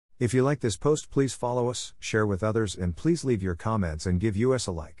If you like this post, please follow us, share with others, and please leave your comments and give us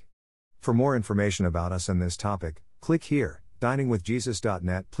a like. For more information about us and this topic, click here,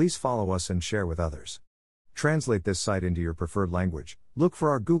 diningwithjesus.net. Please follow us and share with others. Translate this site into your preferred language. Look for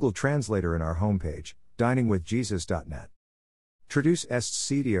our Google Translator in our homepage, diningwithjesus.net. Traduce este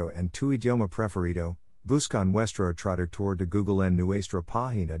sitio en tu idioma preferido, busca nuestro traductor de Google en nuestra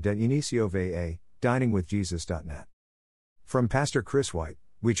página de inicio va, diningwithjesus.net. From Pastor Chris White,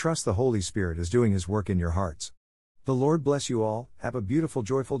 we trust the Holy Spirit is doing His work in your hearts. The Lord bless you all. Have a beautiful,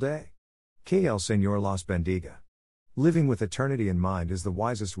 joyful day. Que el Señor los bendiga. Living with eternity in mind is the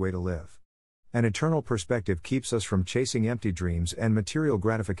wisest way to live. An eternal perspective keeps us from chasing empty dreams and material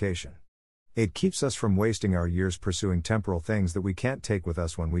gratification. It keeps us from wasting our years pursuing temporal things that we can't take with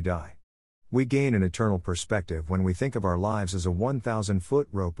us when we die. We gain an eternal perspective when we think of our lives as a 1,000-foot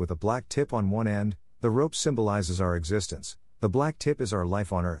rope with a black tip on one end. The rope symbolizes our existence. The black tip is our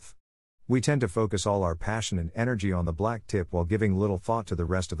life on earth. We tend to focus all our passion and energy on the black tip while giving little thought to the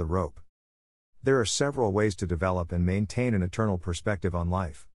rest of the rope. There are several ways to develop and maintain an eternal perspective on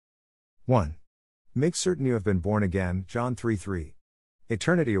life. 1. Make certain you have been born again, John 3:3.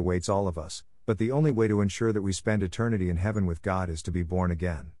 Eternity awaits all of us, but the only way to ensure that we spend eternity in heaven with God is to be born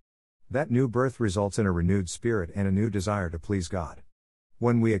again. That new birth results in a renewed spirit and a new desire to please God.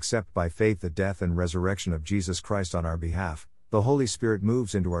 When we accept by faith the death and resurrection of Jesus Christ on our behalf, the Holy Spirit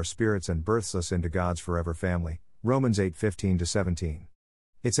moves into our spirits and births us into God's forever family, Romans 8:15-17.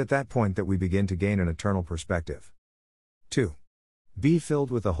 It's at that point that we begin to gain an eternal perspective. 2. Be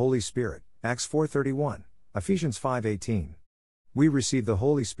filled with the Holy Spirit, Acts 4:31, Ephesians 5:18. We receive the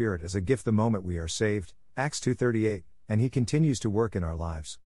Holy Spirit as a gift the moment we are saved, Acts 2:38, and He continues to work in our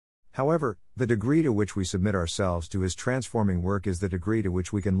lives. However, the degree to which we submit ourselves to His transforming work is the degree to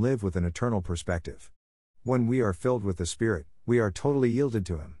which we can live with an eternal perspective. When we are filled with the Spirit, we are totally yielded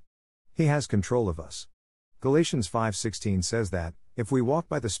to Him. He has control of us. Galatians 5:16 says that, if we walk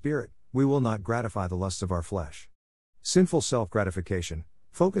by the Spirit, we will not gratify the lusts of our flesh. Sinful self-gratification,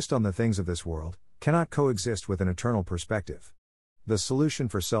 focused on the things of this world, cannot coexist with an eternal perspective. The solution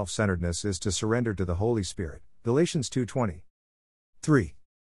for self-centeredness is to surrender to the Holy Spirit, Galatians 2:20. 3.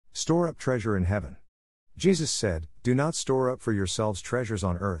 Store up treasure in heaven. Jesus said, "Do not store up for yourselves treasures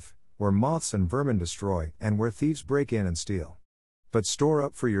on earth, where moths and vermin destroy, and where thieves break in and steal. But store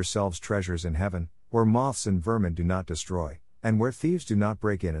up for yourselves treasures in heaven, where moths and vermin do not destroy, and where thieves do not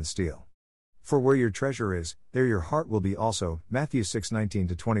break in and steal. For where your treasure is, there your heart will be also." Matthew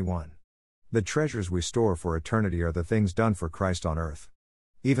 6:19-21. The treasures we store for eternity are the things done for Christ on earth.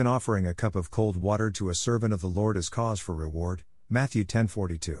 Even offering a cup of cold water to a servant of the Lord is cause for reward, Matthew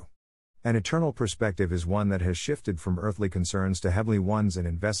 10:42. An eternal perspective is one that has shifted from earthly concerns to heavenly ones and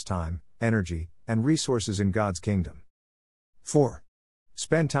invests time, energy, and resources in God's kingdom. 4.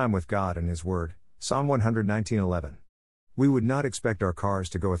 Spend time with God and His Word, Psalm 119:11. We would not expect our cars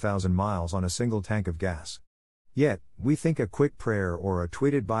to go 1,000 miles on a single tank of gas. Yet, we think a quick prayer or a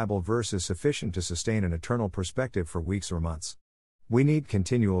tweeted Bible verse is sufficient to sustain an eternal perspective for weeks or months. We need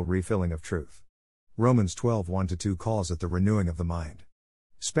continual refilling of truth. Romans 12:1-2 calls it the renewing of the mind.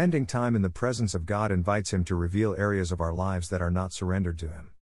 Spending time in the presence of God invites Him to reveal areas of our lives that are not surrendered to Him.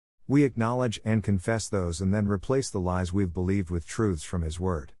 We acknowledge and confess those and then replace the lies we've believed with truths from His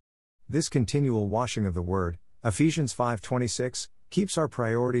Word. This continual washing of the Word, Ephesians 5:26, keeps our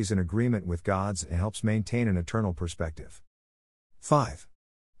priorities in agreement with God's and helps maintain an eternal perspective. 5.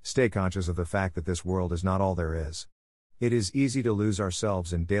 Stay conscious of the fact that this world is not all there is. It is easy to lose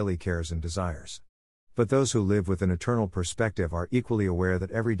ourselves in daily cares and desires. But those who live with an eternal perspective are equally aware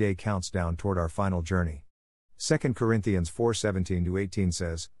that every day counts down toward our final journey. 2 Corinthians 4:17-18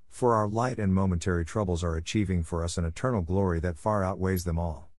 says, "For our light and momentary troubles are achieving for us an eternal glory that far outweighs them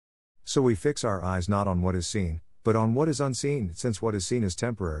all. So we fix our eyes not on what is seen, but on what is unseen, since what is seen is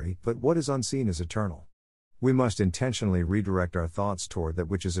temporary, but what is unseen is eternal." We must intentionally redirect our thoughts toward that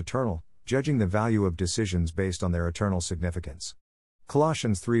which is eternal, judging the value of decisions based on their eternal significance.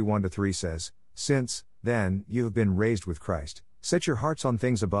 Colossians 3:1-3 says, "Since, then, you have been raised with Christ, set your hearts on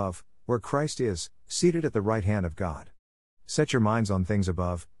things above, where Christ is, seated at the right hand of God. Set your minds on things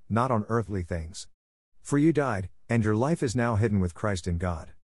above, not on earthly things. For you died, and your life is now hidden with Christ in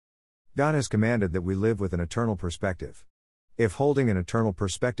God." God has commanded that we live with an eternal perspective. If holding an eternal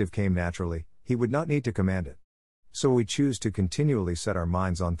perspective came naturally, He would not need to command it. So we choose to continually set our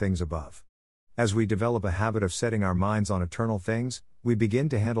minds on things above. As we develop a habit of setting our minds on eternal things, we begin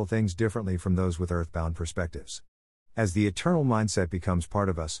to handle things differently from those with earthbound perspectives. As the eternal mindset becomes part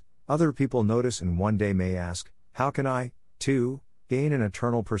of us, other people notice and one day may ask, "How can I, too, gain an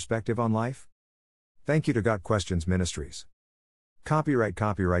eternal perspective on life?" Thank you to Got Questions Ministries.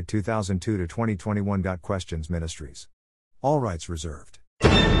 Copyright 2002 to 2021. Questions Ministries. All rights reserved.